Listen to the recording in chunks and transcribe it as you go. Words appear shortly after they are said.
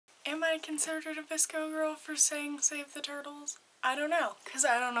Am I considered a VSCO girl for saying save the turtles? I don't know, because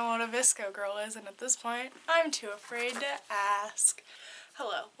I don't know what a VSCO girl is, and at this point, I'm too afraid to ask.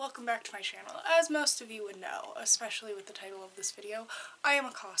 Hello, welcome back to my channel. As most of you would know, especially with the title of this video, I am a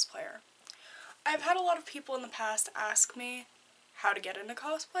cosplayer. I've had a lot of people in the past ask me how to get into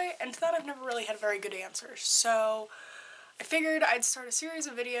cosplay, and to that I've never really had very good answers. So I figured I'd start a series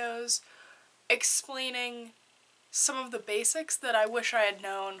of videos explaining some of the basics that I wish I had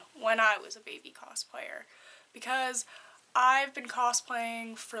known when I was a baby cosplayer. Because I've been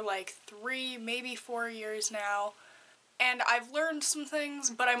cosplaying for like 3, maybe 4 years now, and I've learned some things,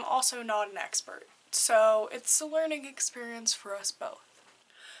 but I'm also not an expert. So it's a learning experience for us both.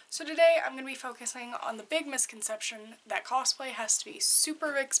 So today I'm going to be focusing on the big misconception that cosplay has to be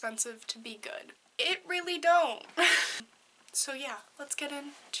super expensive to be good. It really don't. So yeah, let's get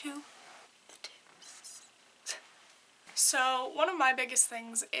into the tips. So one of my biggest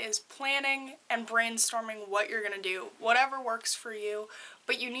things is planning and brainstorming what you're going to do. Whatever works for you,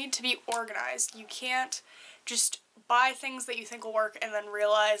 but you need to be organized. You can't just buy things that you think will work and then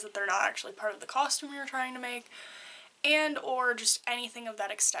realize that they're not actually part of the costume you're trying to make, and or just anything of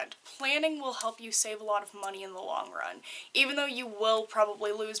that extent. Planning will help you save a lot of money in the long run. Even though you will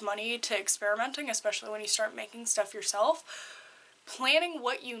probably lose money to experimenting, especially when you start making stuff yourself, planning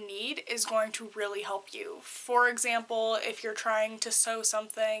what you need is going to really help you. For example, if you're trying to sew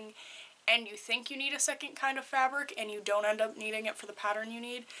something and you think you need a second kind of fabric and you don't end up needing it for the pattern you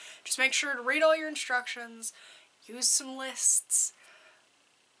need, just make sure to read all your instructions, use some lists,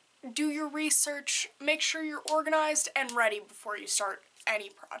 do your research, make sure you're organized and ready before you start any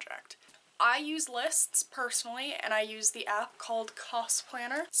project. I use lists personally, and I use the app called Cosplay.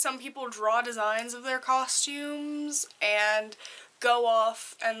 Some people draw designs of their costumes and go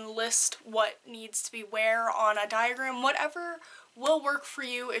off and list what needs to be where on a diagram. Whatever will work for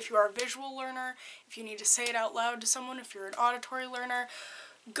you. If you are a visual learner, if you need to say it out loud to someone, if you're an auditory learner,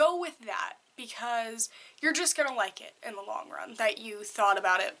 go with that, because you're just gonna like it in the long run, that you thought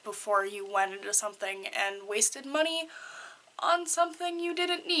about it before you went into something and wasted money on something you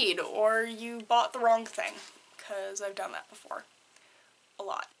didn't need, or you bought the wrong thing, because I've done that before. A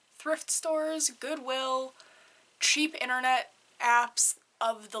lot. Thrift stores, Goodwill, cheap internet apps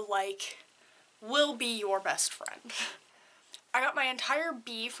of the like will be your best friend. I got my entire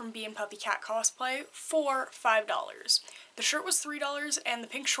bee from Bee and Puppy Cat Cosplay for $5. The shirt was $3 and the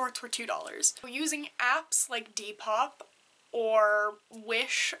pink shorts were $2. So using apps like Depop or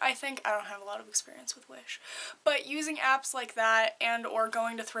Wish, I think, I don't have a lot of experience with Wish, but using apps like that and or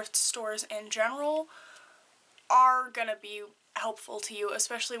going to thrift stores in general are gonna be helpful to you,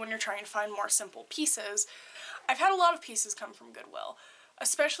 especially when you're trying to find more simple pieces. I've had a lot of pieces come from Goodwill,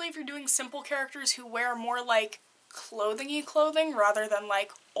 especially if you're doing simple characters who wear more like clothing-y clothing rather than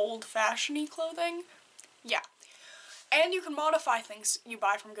like old-fashioned-y clothing. Yeah. And you can modify things you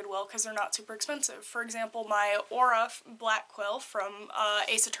buy from Goodwill because they're not super expensive. For example, my Aura black quill from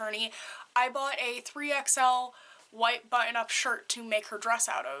Ace Attorney, I bought a 3XL white button-up shirt to make her dress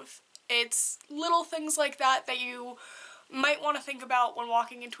out of. It's little things like that that you might want to think about when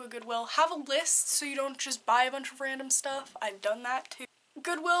walking into a Goodwill. Have a list so you don't just buy a bunch of random stuff. I've done that too.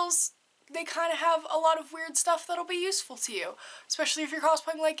 Goodwills, they kind of have a lot of weird stuff that'll be useful to you, especially if you're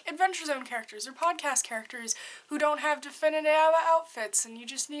cosplaying like Adventure Zone characters or podcast characters who don't have definitive outfits and you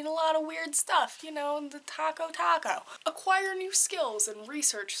just need a lot of weird stuff, you know, the taco. Acquire new skills and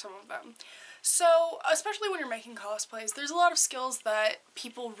research some of them. So, especially when you're making cosplays, there's a lot of skills that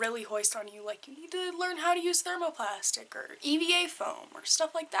people really hoist on you, like you need to learn how to use thermoplastic or EVA foam or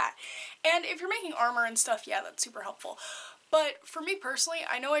stuff like that. And if you're making armor and stuff, yeah, that's super helpful. But for me personally,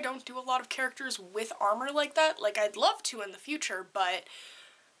 I know I don't do a lot of characters with armor like that. Like, I'd love to in the future, but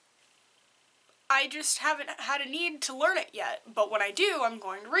I just haven't had a need to learn it yet. But when I do, I'm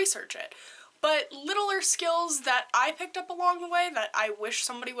going to research it. But littler skills that I picked up along the way that I wish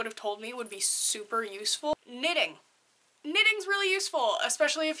somebody would have told me would be super useful. Knitting. Knitting's really useful,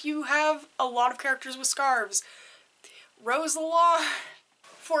 especially if you have a lot of characters with scarves. Rose the lawn.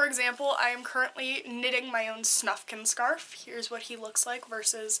 For example, I am currently knitting my own Snufkin scarf. Here's what he looks like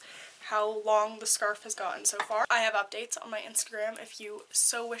versus how long the scarf has gotten so far. I have updates on my Instagram if you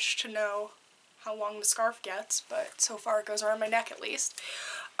so wish to know how long the scarf gets, but so far it goes around my neck at least.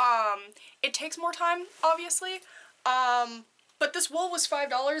 It takes more time, obviously, but this wool was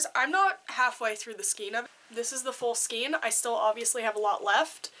 $5. I'm not halfway through the skein of it. This is the full skein. I still obviously have a lot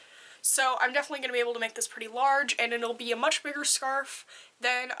left So I'm definitely going to be able to make this pretty large, and it'll be a much bigger scarf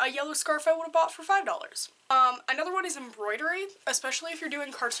than a yellow scarf I would have bought for $5. Another one is embroidery, especially if you're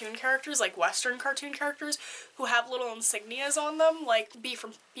doing cartoon characters, like Western cartoon characters, who have little insignias on them, like Bee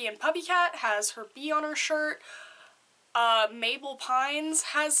from Bee and Puppycat has her bee on her shirt, Mabel Pines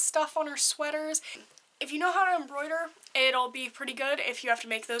has stuff on her sweaters. If you know how to embroider, it'll be pretty good if you have to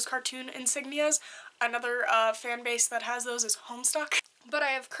make those cartoon insignias. Another fan base that has those is Homestuck. But I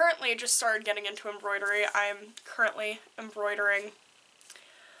have currently just started getting into embroidery. I'm currently embroidering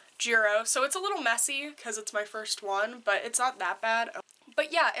Jiro, so it's a little messy because it's my first one, but it's not that bad.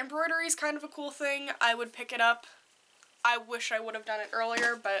 But yeah, embroidery is kind of a cool thing. I would pick it up. I wish I would have done it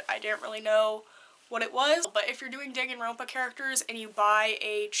earlier, but I didn't really know what it was. But if you're doing Danganronpa characters and you buy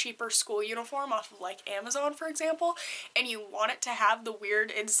a cheaper school uniform off of like Amazon, for example, and you want it to have the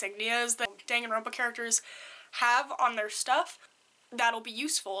weird insignias that Danganronpa characters have on their stuff, that'll be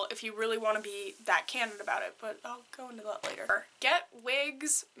useful if you really want to be that candid about it, but I'll go into that later. Get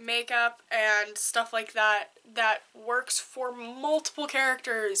wigs, makeup, and stuff like that that works for multiple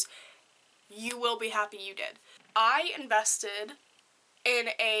characters. You will be happy you did. I invested in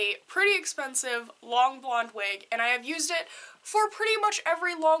a pretty expensive long blonde wig, and I have used it for pretty much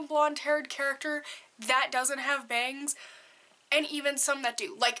every long blonde haired character that doesn't have bangs, and even some that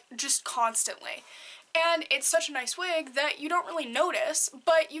do, like just constantly. And it's such a nice wig that you don't really notice,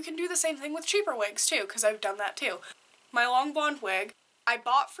 but you can do the same thing with cheaper wigs too, because I've done that too. My long blonde wig, I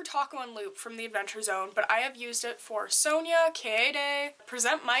bought for Taco and Loop from the Adventure Zone, but I have used it for Sonia, Kaede,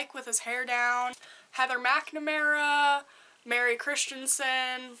 Present Mike with his hair down, Heather McNamara, Mary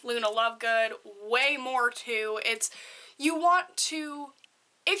Christensen, Luna Lovegood, way more too. You want to,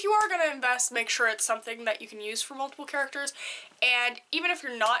 if you are going to invest, make sure it's something that you can use for multiple characters, and even if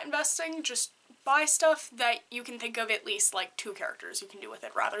you're not investing, just buy stuff that you can think of at least like 2 characters you can do with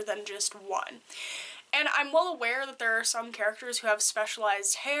it rather than just one. And I'm well aware that there are some characters who have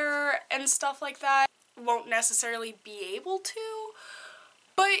specialized hair and stuff like that, won't necessarily be able to,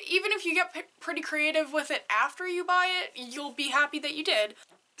 but even if you get pretty creative with it after you buy it, you'll be happy that you did.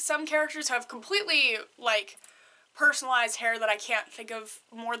 Some characters have completely like personalized hair that I can't think of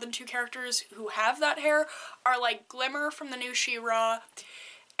more than 2 characters who have that hair, are like Glimmer from the new She-Ra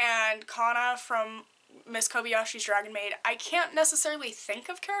and Kana from Miss Kobayashi's Dragon Maid. I can't necessarily think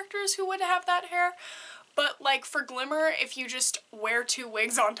of characters who would have that hair, but like for Glimmer, if you just wear 2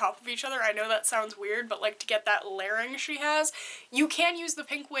 wigs on top of each other, I know that sounds weird, but like to get that layering she has, you can use the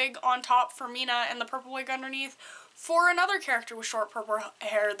pink wig on top for Mina and the purple wig underneath for another character with short purple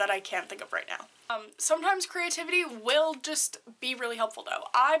hair that I can't think of right now. Sometimes creativity will just be really helpful though.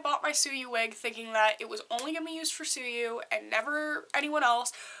 I bought my Suyu wig thinking that it was only going to be used for Suyu and never anyone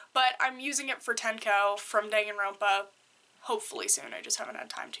else, but I'm using it for Tenko from Danganronpa, hopefully soon. I just haven't had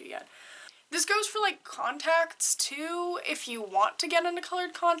time to yet. This goes for like contacts too, if you want to get into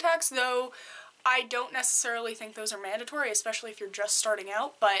colored contacts, though I don't necessarily think those are mandatory, especially if you're just starting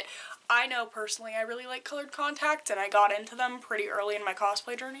out, but I know personally I really like colored contacts and I got into them pretty early in my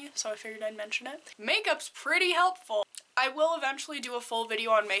cosplay journey, so I figured I'd mention it. Makeup's pretty helpful. I will eventually do a full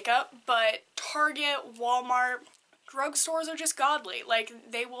video on makeup, but Target, Walmart, drugstores are just godly. Like,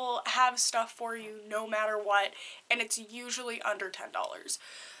 they will have stuff for you no matter what, and it's usually under $10.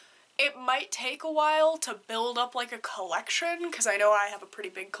 It might take a while to build up like a collection, because I know I have a pretty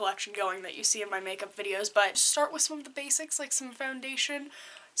big collection going that you see in my makeup videos, but start with some of the basics, like some foundation,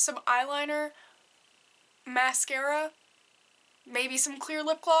 some eyeliner, mascara, maybe some clear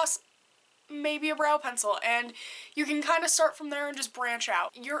lip gloss, maybe a brow pencil, and you can kind of start from there and just branch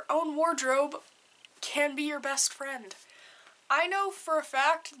out. Your own wardrobe can be your best friend. I know for a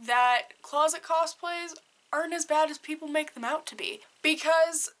fact that closet cosplays aren't as bad as people make them out to be,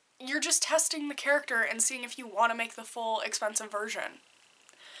 because you're just testing the character and seeing if you want to make the full expensive version.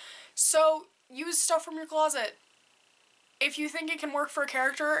 So use stuff from your closet. If you think it can work for a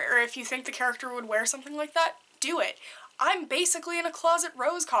character, or if you think the character would wear something like that, do it. I'm basically in a Closet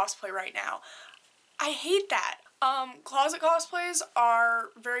Rose cosplay right now. I hate that. Closet cosplays are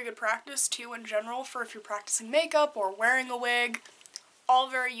very good practice too in general for if you're practicing makeup or wearing a wig. All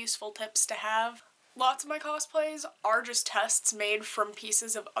very useful tips to have. Lots of my cosplays are just tests made from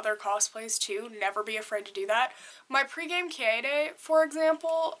pieces of other cosplays too. Never be afraid to do that. My pregame Kaede, for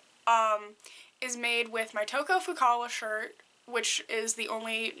example, is made with my Toko Fukawa shirt, which is the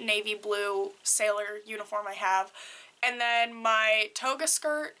only navy blue sailor uniform I have, and then my toga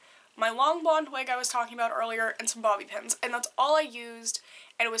skirt, my long blonde wig I was talking about earlier, and some bobby pins, and that's all I used.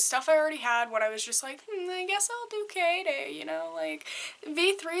 And it was stuff I already had when I was just like, I guess I'll do Kaede, you know, like,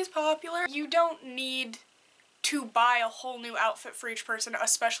 V3 is popular. You don't need to buy a whole new outfit for each person,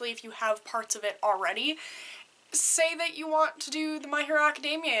 especially if you have parts of it already. Say that you want to do the My Hero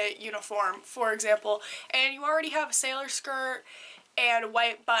Academia uniform, for example, and you already have a sailor skirt and a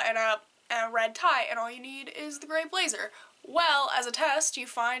white button-up and a red tie, and all you need is the gray blazer. Well, as a test, you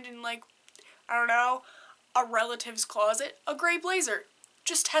find in, like, I don't know, a relative's closet, a gray blazer.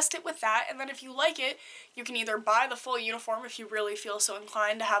 Just test it with that, and then if you like it, you can either buy the full uniform if you really feel so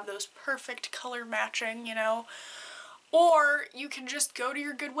inclined to have those perfect color matching, you know, or you can just go to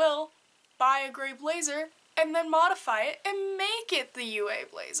your Goodwill, buy a gray blazer, and then modify it and make it the UA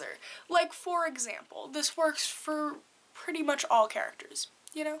blazer. Like, for example, this works for pretty much all characters,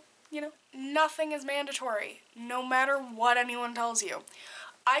 you know? Nothing is mandatory, no matter what anyone tells you.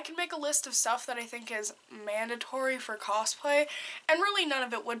 I can make a list of stuff that I think is mandatory for cosplay, and really none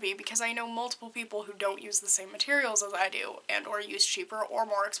of it would be, because I know multiple people who don't use the same materials as I do, and or use cheaper or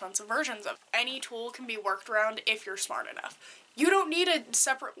more expensive versions of it. Any tool can be worked around if you're smart enough. You don't need a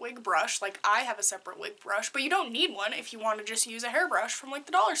separate wig brush, like I have a separate wig brush, but you don't need one if you want to just use a hairbrush from like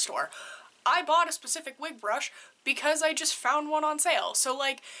the dollar store. I bought a specific wig brush because I just found one on sale, so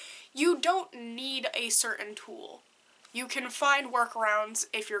like, you don't need a certain tool. You can find workarounds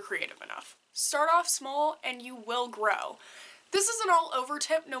if you're creative enough. Start off small and you will grow. This is an all-over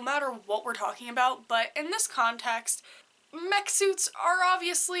tip no matter what we're talking about, but in this context, mech suits are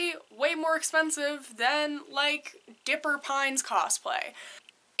obviously way more expensive than, like, Dipper Pine's cosplay.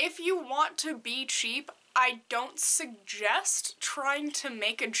 If you want to be cheap, I don't suggest trying to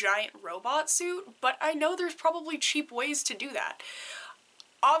make a giant robot suit, but I know there's probably cheap ways to do that.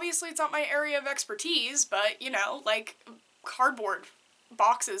 Obviously, it's not my area of expertise, but, you know, like cardboard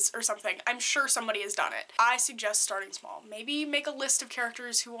boxes or something. I'm sure somebody has done it. I suggest starting small. Maybe make a list of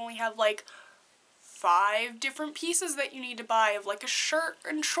characters who only have, like, 5 different pieces that you need to buy of, like, a shirt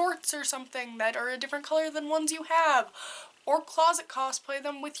and shorts or something that are a different color than ones you have. Or closet cosplay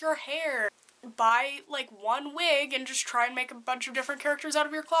them with your hair. Buy, like, one wig and just try and make a bunch of different characters out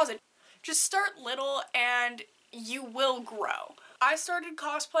of your closet. Just start little and you will grow. I started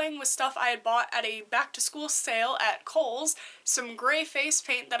cosplaying with stuff I had bought at a back-to-school sale at Kohl's, some gray face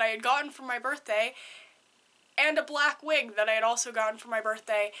paint that I had gotten for my birthday, and a black wig that I had also gotten for my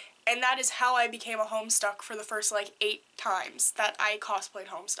birthday, and that is how I became a Homestuck for the first, like, 8 times that I cosplayed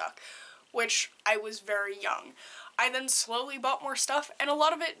Homestuck, which I was very young. I then slowly bought more stuff, and a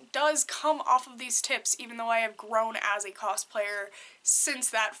lot of it does come off of these tips, even though I have grown as a cosplayer since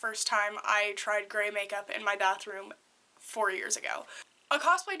that first time I tried gray makeup in my bathroom 4 years ago. A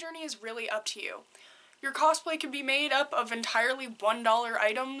cosplay journey is really up to you. Your cosplay can be made up of entirely $1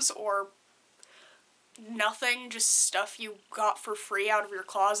 items or nothing, just stuff you got for free out of your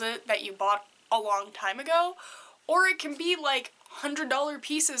closet that you bought a long time ago, or it can be like $100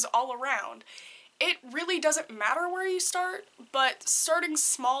 pieces all around. It really doesn't matter where you start, but starting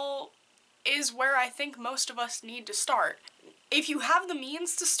small is where I think most of us need to start. If you have the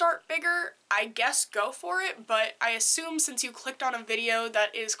means to start bigger, I guess go for it, but I assume since you clicked on a video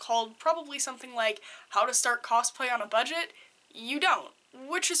that is called probably something like how to start cosplay on a budget, you don't,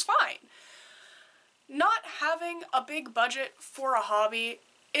 which is fine. Not having a big budget for a hobby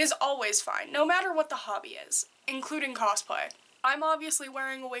is always fine, no matter what the hobby is, including cosplay. I'm obviously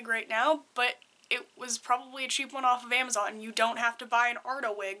wearing a wig right now, but it was probably a cheap one off of Amazon. You don't have to buy an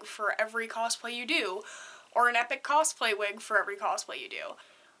Arta wig for every cosplay you do, or an epic cosplay wig for every cosplay you do.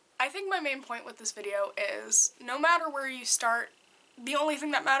 I think my main point with this video is, no matter where you start, the only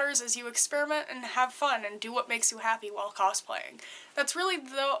thing that matters is you experiment and have fun and do what makes you happy while cosplaying. That's really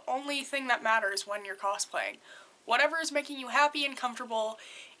the only thing that matters when you're cosplaying. Whatever is making you happy and comfortable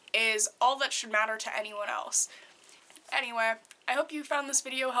is all that should matter to anyone else. Anyway, I hope you found this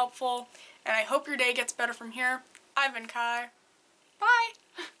video helpful, and I hope your day gets better from here. I've been Kai. Bye!